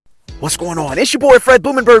What's going on? It's your boy Fred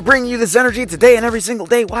Blumenberg bringing you this energy today and every single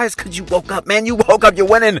day. Why? It's because you woke up, man. You woke up. You're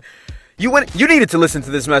winning. You needed to listen to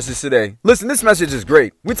this message today. Listen, this message is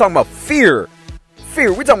great. We're talking about fear.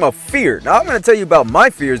 We're talking about fear. Now, I'm going to tell you about my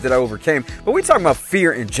fears that I overcame, but we're talking about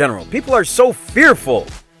fear in general. People are so fearful.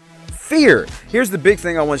 Fear. Here's the big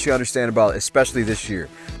thing I want you to understand about, especially this year.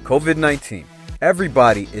 COVID-19.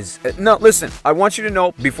 Everybody is... Now, listen, I want you to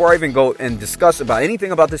know, before I even go and discuss about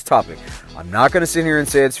anything about this topic, I'm not going to sit here and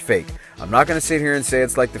say it's fake. I'm not going to sit here and say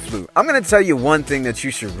it's like the flu. I'm going to tell you one thing that you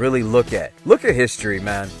should really look at. Look at history,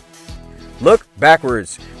 man. Look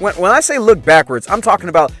backwards. When I say look backwards, I'm talking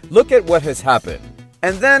about look at what has happened.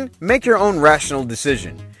 And then make your own rational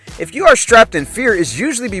decision. If you are strapped in fear, it's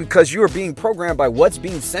usually because you are being programmed by what's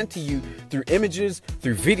being sent to you through images,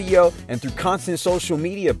 through video, and through constant social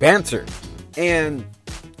media banter. And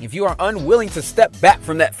if you are unwilling to step back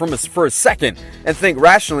from that for a second and think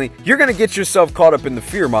rationally, you're going to get yourself caught up in the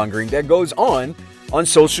fear mongering that goes on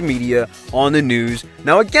social media, on the news.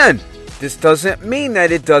 Now, again, this doesn't mean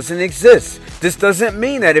that it doesn't exist. This doesn't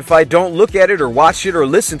mean that if I don't look at it or watch it or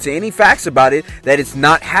listen to any facts about it, that it's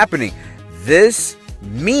not happening. This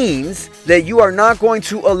means that you are not going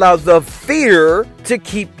to allow the fear to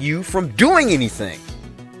keep you from doing anything.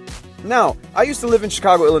 Now, I used to live in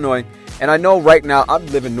Chicago, Illinois. And I know right now, I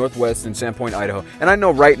live in Northwest in Sandpoint, Idaho. And I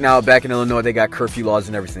know right now, back in Illinois, they got curfew laws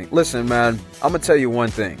and everything. Listen, man, I'm going to tell you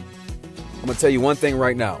one thing. I'm going to tell you one thing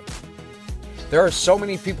right now. There are so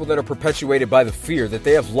many people that are perpetuated by the fear that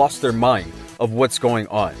they have lost their mind of what's going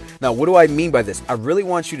on. Now, what do I mean by this? I really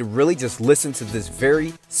want you to really just listen to this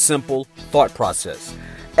very simple thought process.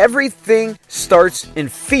 Everything starts in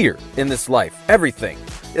fear in this life. Everything.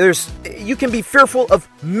 You can be fearful of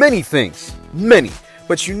many things. Many.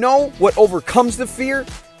 But you know what overcomes the fear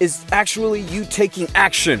is actually you taking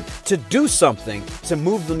action to do something to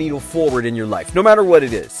move the needle forward in your life, no matter what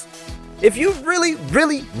it is. If you really,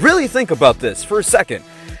 really, really think about this for a second,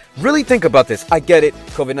 really think about this. I get it,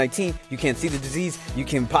 COVID-19, you can't see the disease, you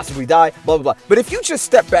can possibly die, blah, blah, blah. But if you just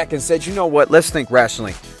step back and said, you know what, let's think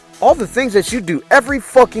rationally. All the things that you do every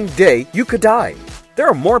fucking day, you could die. There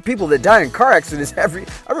are more people that die in car accidents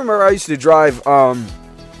I remember I used to drive,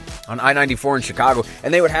 on I-94 in Chicago,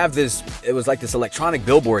 and they would have this, it was like this electronic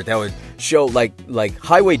billboard that would show like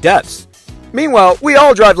highway deaths. Meanwhile, we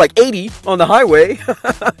all drive like 80 on the highway.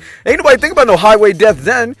 Ain't nobody think about no highway death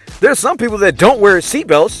then. There's some people that don't wear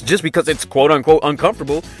seatbelts just because it's quote unquote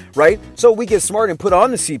uncomfortable, right? So we get smart and put on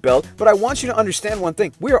the seatbelt, but I want you to understand one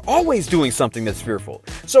thing. We are always doing something that's fearful.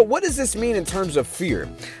 So what does this mean in terms of fear?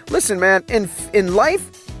 Listen, man, in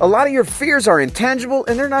life, a lot of your fears are intangible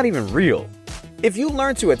and they're not even real. If you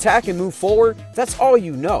learn to attack and move forward, that's all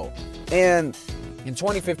you know. And in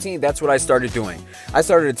 2015, that's what I started doing. I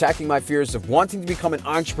started attacking my fears of wanting to become an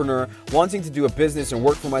entrepreneur, wanting to do a business and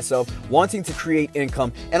work for myself, wanting to create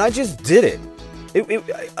income, and I just did it.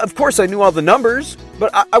 Of course, I knew all the numbers, but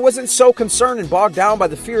I wasn't so concerned and bogged down by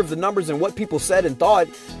the fear of the numbers and what people said and thought.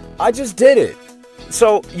 I just did it.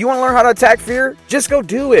 So, you want to learn how to attack fear? Just go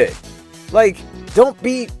do it. Like, don't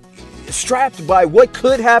be strapped by what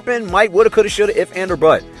could happen, might, woulda, coulda, shoulda, if, and, or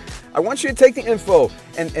but. I want you to take the info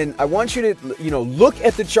and I want you to, look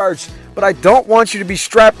at the charts, but I don't want you to be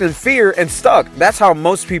strapped in fear and stuck. That's how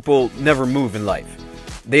most people never move in life.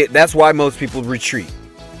 That's why most people retreat.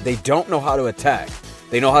 They don't know how to attack.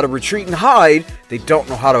 They know how to retreat and hide. They don't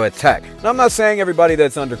know how to attack. Now, I'm not saying everybody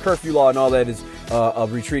that's under curfew law and all that is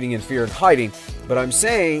retreating in fear and hiding, but I'm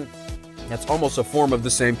saying that's almost a form of the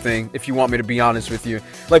same thing, if you want me to be honest with you.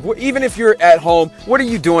 Like, even if you're at home, what are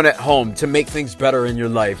you doing at home to make things better in your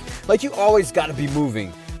life? Like, you always got to be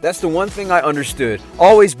moving. That's the one thing I understood.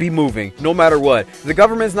 Always be moving, no matter what. If the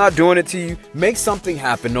government's not doing it to you, make something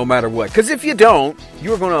happen no matter what. Because if you don't,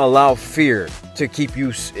 you're going to allow fear to keep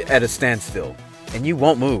you at a standstill. And you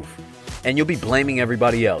won't move. And you'll be blaming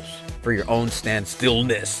everybody else for your own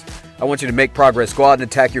standstillness. I want you to make progress. Go out and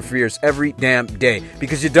attack your fears every damn day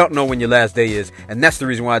because you don't know when your last day is. And that's the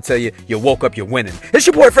reason why I tell you, you woke up, you're winning. It's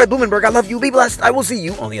your boy, Fred Blumenberg. I love you. Be blessed. I will see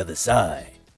you on the other side.